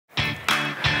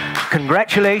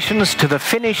Congratulations to the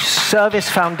Finnish Service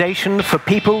Foundation for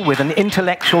People with an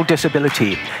Intellectual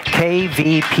Disability,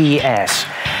 KVPS,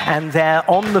 and their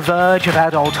On the Verge of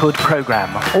Adulthood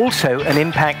program, also an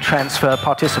impact transfer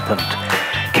participant.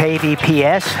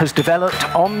 KVPS has developed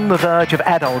On the Verge of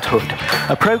Adulthood,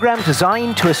 a program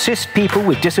designed to assist people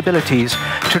with disabilities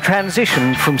to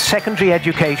transition from secondary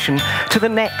education to the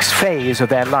next phase of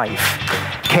their life.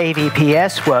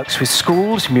 KVPS works with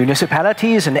schools,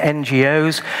 municipalities and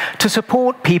NGOs to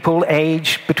support people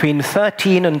aged between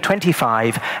 13 and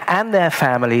 25 and their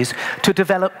families to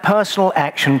develop personal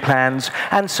action plans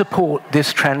and support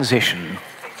this transition.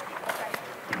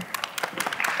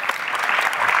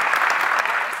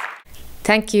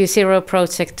 Thank you, Zero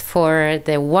Project, for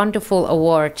the wonderful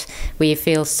award. We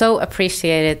feel so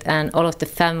appreciated, and all of the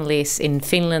families in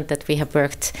Finland that we have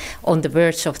worked on the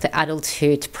verge of the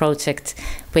Adulthood project,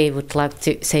 we would like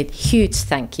to say a huge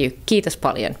thank you. Kiitos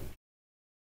paljon.